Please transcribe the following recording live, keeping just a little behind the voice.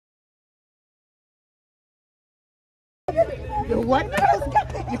Yo, what?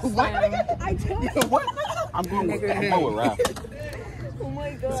 Yo, what? I tell you. Yo, what? I'm going with rap. Oh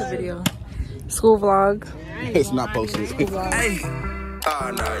my god. It's a video. School vlog. It's not posted. Hey.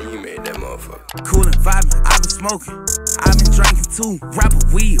 Oh, no, you made that motherfucker. Cool and vibing, I've been smoking. I've been drinking too. Rapper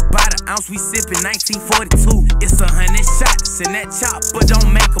weed, by the ounce, we sipping 1942. It's 100 shots in that chop, but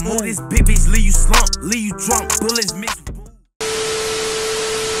don't make a move. This big bitch leave you slump, leave you drunk, bullets mixed with boo.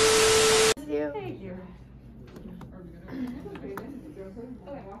 Thank you.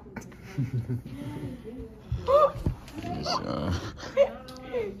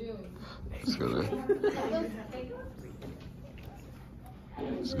 Let's go there.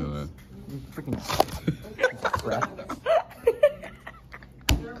 Let's go there. Freaking crap.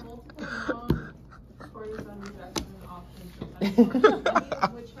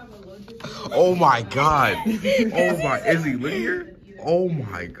 Oh my god. Oh my Izzy, look here. Oh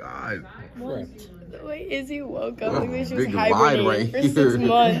my god. What? The way Izzy woke up, like she was Big line right hibernating for here. 6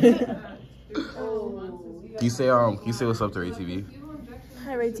 months. Can you say what's up to RayTV?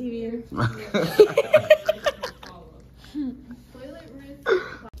 Hi, RayTV.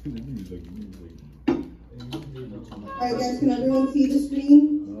 Alright guys, can everyone see the screen?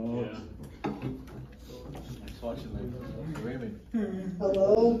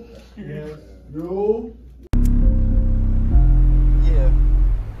 Hello? Yeah. No. Yeah.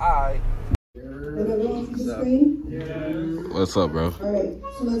 Alright. Can everyone see the screen? Yeah. What's up, bro? Alright,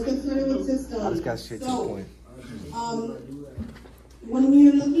 so let's get started with systems. I just got shit to this point. When we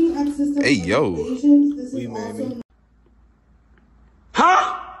are looking at system Hey, yo. recommendations, this is also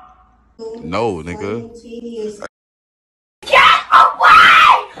No, nigga. simultaneous.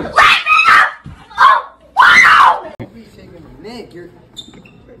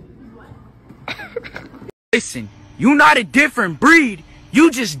 Listen, you not a different breed, you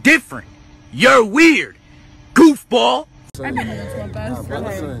just different. You're weird, goofball. Follow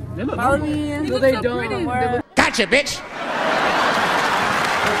me. No, they don't. Gotcha, bitch.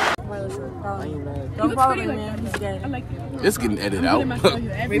 Don't follow me, man. He's gay. It's getting edited out.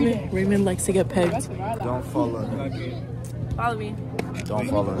 Raymond likes to get pegged. Don't follow me. Follow me. Don't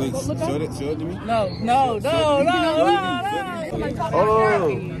follow me. Show it to me. No. Oh!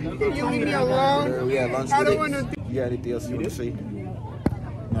 You leave me alone. We had lunch I don't today. want to. You got anything else you want to say?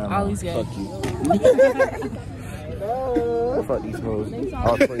 No. Ollie's gay. Fuck you. Fuck these hoes.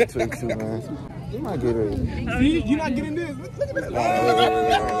 All 22, man. You might get ready. You're not getting this. Look at this.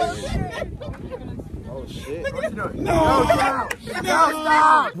 Oh shit. No,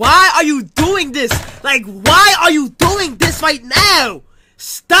 stop. Why are you doing this? Like, why are you doing this right now?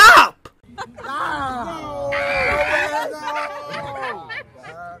 Stop!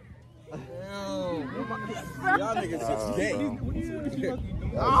 Y'all niggas just gay. You're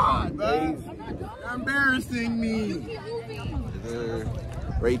embarrassing me.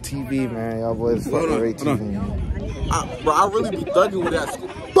 RayTV, man. Y'all boys fucking RayTV. Bro, I really be thugging with that.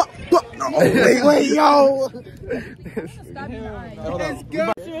 Oh, wait, yo!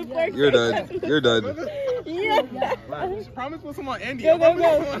 You're done. You're done. Yeah. Promise with someone Andy. Go.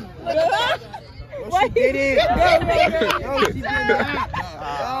 She did it. No, she did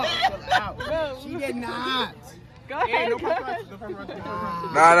not. She did not. Go ahead.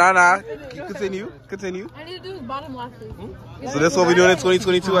 Nah. Continue. I need to do his bottom last week. So that's what we're doing in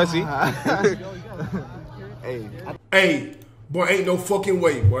 2022, I see. Hey, boy, ain't no fucking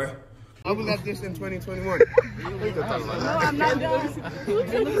way, boy. I was at this in 2021. No, I'm not done. You're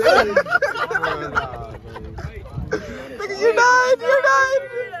done.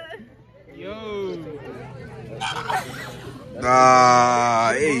 Yo.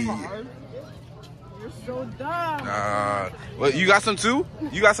 Hey. You're so dumb. Well, you got some too?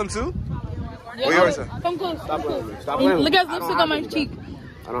 Yeah, What yours are? come close. Stop playing. Look at his lipstick on my cheek.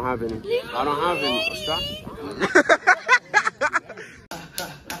 I don't have any. Stop.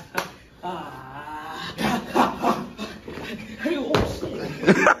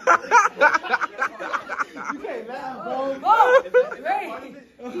 Ray,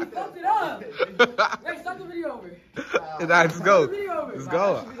 he fucked it up. Ray, stop the video over. Nah, let's go. Let's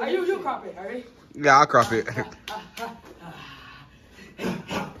go. You crop it, alright? Yeah, I'll crop it.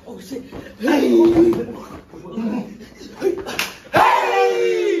 Oh shit. Hey!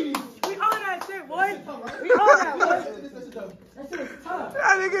 We on that shit, boy. We on that, boy. That shit is tough.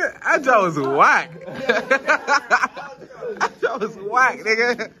 That job was whack. That job was whack,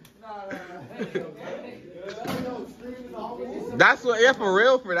 nigga. That's what, yeah, for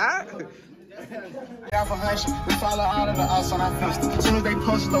real, for that? Yeah, for hush, we follow all of the us on our feast. As soon as they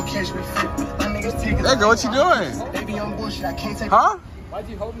post location, we fit. My niggas take it. Nigga, what you doing? They be on bullshit, I can't take Huh? Why'd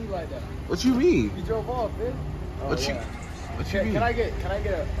you hold me like that? What you mean? You drove off, bitch. What What you mean? Can I get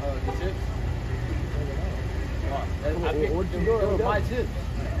the tips? What you doing? My tips.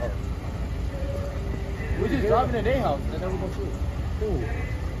 We're just driving to their house and then we're gonna shoot. Cool.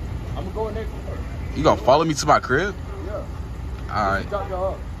 I'm gonna go in there. You gonna follow me to my crib? Yeah. All right. Drop y'all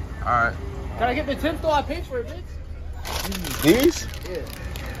off. All right. Can I get the tips though? I paid for it, bitch. These? Yeah.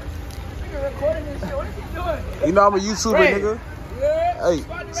 You're recording this shit. What are you doing? You know I'm a YouTuber, Ray. nigga. Yeah. Hey.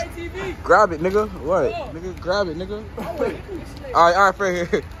 RayTV. Grab it, nigga. What? Oh. Nigga, grab it, nigga. All right,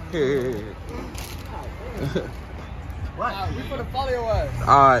 Fred. Here. Wow, we finna follow your ass.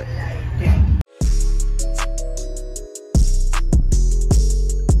 All right.